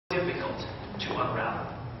to unravel.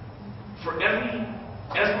 For every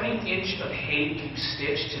inch of hate you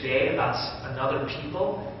stitch today about another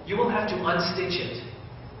people, you will have to unstitch it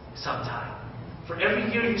sometime. For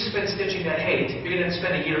every year you spend stitching that hate, you're going to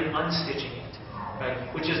spend a year unstitching it,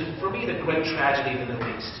 right? Which is, for me, the great tragedy of the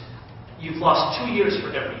Middle East. You've lost 2 years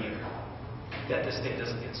for every year that this thing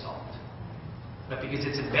doesn't get solved, right? Because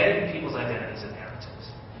it's embedded in people's identities and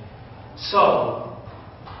narratives. So,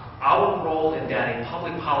 our role in that, a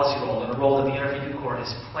public policy role, and the role that the Interfaith Youth Court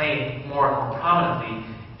is playing more and more prominently,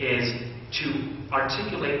 is to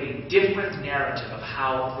articulate a different narrative of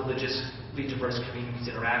how religiously diverse communities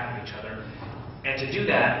interact with each other, and to do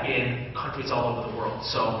that in countries all over the world.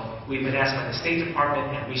 So we've been asked by the State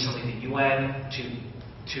Department and recently the UN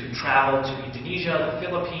to travel to Indonesia, the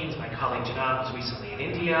Philippines. My colleague Janan was recently in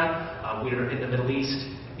India. We're in the Middle East,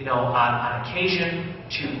 on occasion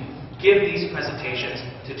to give these presentations,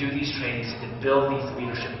 to do these trainings, and build these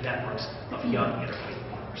leadership networks of young interfaith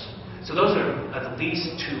leaders. So those are at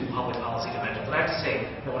least 2 public policy dimensions. But I have to say,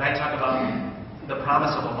 when I talk about the promise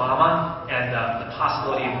of Obama and the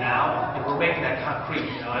possibility of now, and we're making that concrete.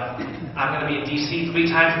 I'm going to be in D.C. 3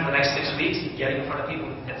 times in the next 6 weeks, getting in front of people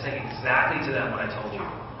and saying exactly to them what I told you,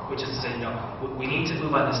 which is to say, we need to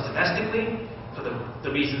move on this domestically for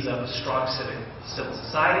the reasons of strong civil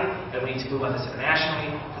society, and we need to move on this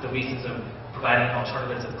internationally for the reasons of providing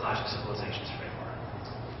alternatives to the Clash of Civilizations framework.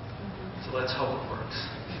 So let's hope it works.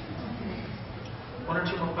 1 or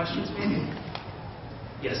 2 more questions, maybe?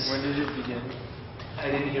 Yes. When did it begin? I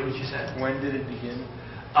didn't hear what you said. When did it begin?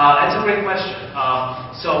 That's a great question.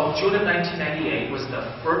 So June of 1998 was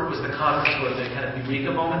the conference where the kind of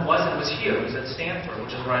Eureka moment was, and it was here. It was at Stanford,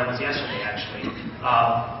 which is where I was yesterday, actually.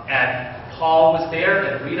 And Paul was there,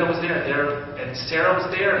 and Rita was there, and Sarah was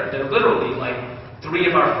there, and they're literally like 3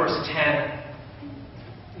 of our first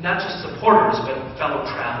 10, not just supporters, but fellow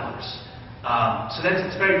travelers. So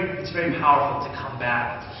it's very powerful to come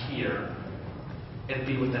back here and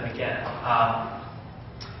be with them again.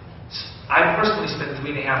 I personally spent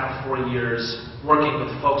 3.5 or 4 years working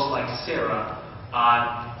with folks like Sarah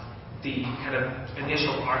on the kind of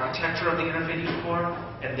initial architecture of the Interfaith Youth Court,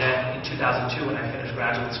 and then in 2002, when I finished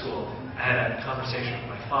graduate school, I had a conversation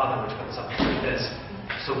with my father, which went something like this.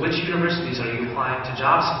 So which universities are you applying to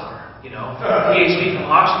jobs for? PhD from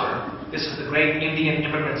Oxford. This is the great Indian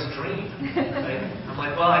immigrant's dream. Right? I'm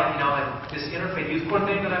like, well, this Interfaith Youth Court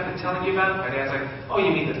thing that I've been telling you about? My dad's like, oh,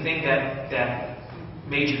 you mean the thing that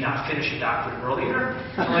made you not finish your doctorate earlier?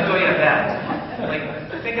 I'm like, oh yeah, that. I'm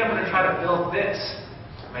like, I think I'm going to try to build this.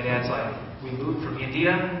 My dad's like, we moved from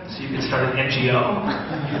India so you can start an NGO?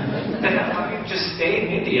 Why don't you just stay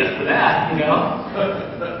in India for that,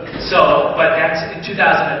 So, but that's in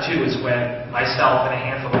 2002 is when myself and a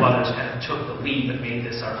handful of others kind of took the lead and made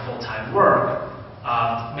this our full-time work.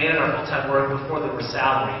 Made it our full-time work before there were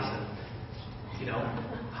salaries. And,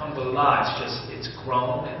 alhamdulillah, it's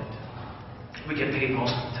grown, and we get paid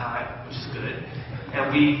most of the time, which is good. And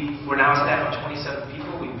we're now a staff of 27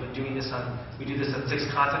 people. We've been doing this we do this on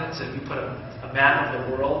 6 continents. If you put a map of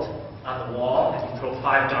the world on the wall and you throw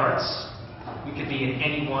 5 darts, we could be in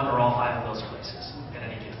any one or all 5 of those places at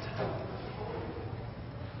any given time.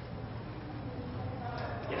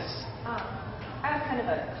 Yes? I have kind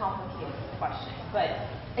of a complicated question, but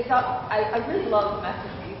I really love the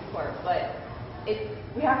message of Youth Court, but it's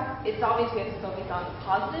obvious we have to focus on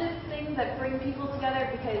positive things that bring people together,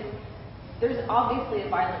 because there's obviously a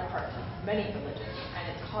violent part to many religions, and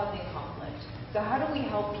it's causing conflict. So how do we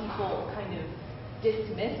help people kind of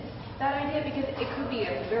dismiss that idea? Because it could be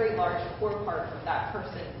a very large core part of that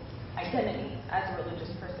person's identity as a religious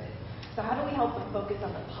person. So how do we help them focus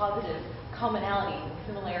on the positive commonalities and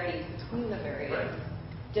similarities between the various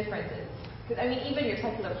differences? Because, even your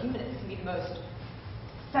secular humanists can be the most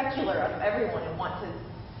secular of everyone and want to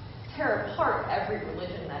tear apart every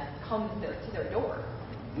religion that comes to their door.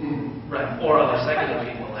 Right. Or other secular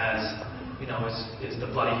people, as is the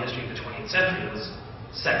bloody history of the 20th century. It was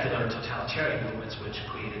secular totalitarian movements which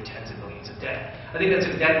created tens of millions of dead. I think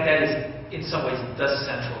that is in some ways the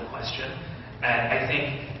central question. And I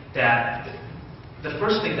think that the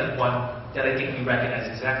first thing that I think we recognize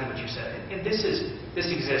exactly what you said, and this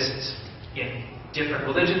exists in different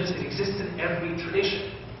religions. It exists in every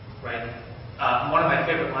tradition, right? One of my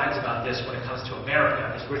favorite lines about this when it comes to America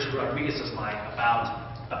is Richard Rodriguez's line about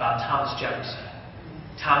Thomas Jefferson.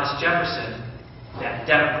 Thomas Jefferson, that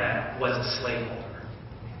Democrat, was a slaveholder.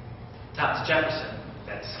 Thomas Jefferson,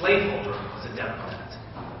 that slaveholder, was a Democrat.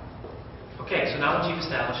 Okay, so now what you've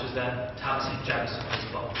established is that Thomas Jefferson was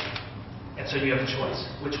both. And so you have a choice.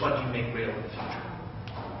 Which one do you make real in the future?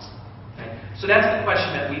 Okay? So that's the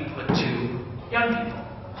question that we put to young people.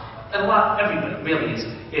 and a lot, everybody really is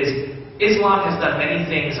Islam has done many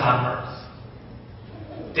things on earth.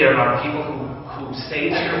 There are people who say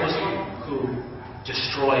that they're Muslim, who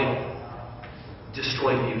destroy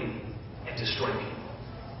beauty and destroy people.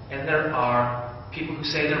 And there are people who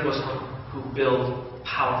say they're Muslim who build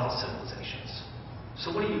powerful civilizations.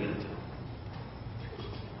 So what are you going to do?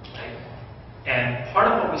 Right? And part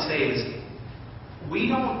of what we say is,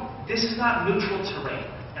 this is not neutral terrain.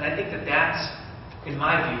 And I think that's, in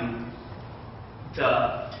my view,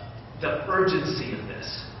 the urgency of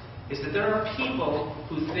this. Is that there are people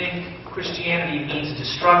who think Christianity means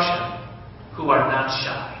destruction who are not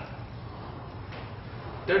shy.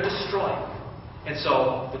 They're destroying. And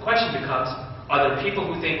so the question becomes, are there people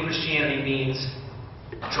who think Christianity means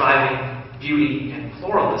driving beauty and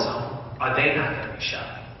pluralism? Are they not going to be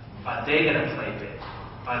shy? Are they going to play big?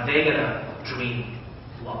 Are they going to dream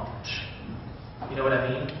large? You know what I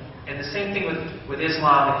mean? And the same thing with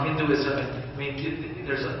Islam and Hinduism. I mean,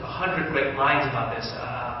 there's 100 great lines about this.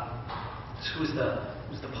 Who's the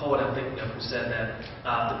poet I'm thinking of who said that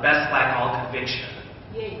the best lack all conviction?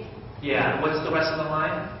 Yeats. Yeah. What's the rest of the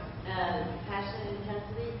line? Passion and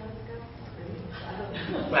intensity.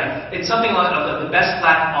 Right. It's something like the best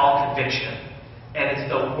lack all conviction, and it's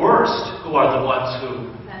the worst who are the ones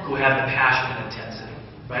who have the passion and intensity.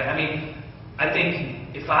 Right. I mean, I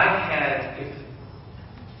think if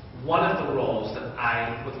one of the roles that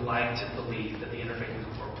I would like to believe that the Interfaith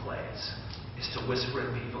Movement plays is to whisper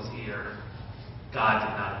in people's ear, God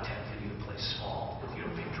did not intend for you to play small with your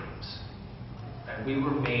big dreams. And we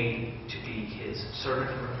were made to be His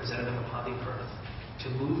servant and representative upon the earth, to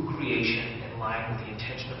move creation in line with the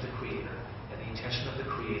intention of the Creator. And the intention of the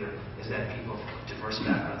Creator is that people from diverse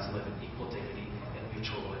backgrounds live in equal dignity and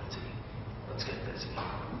mutual loyalty. Let's get busy.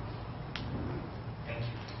 Thank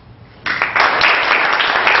you.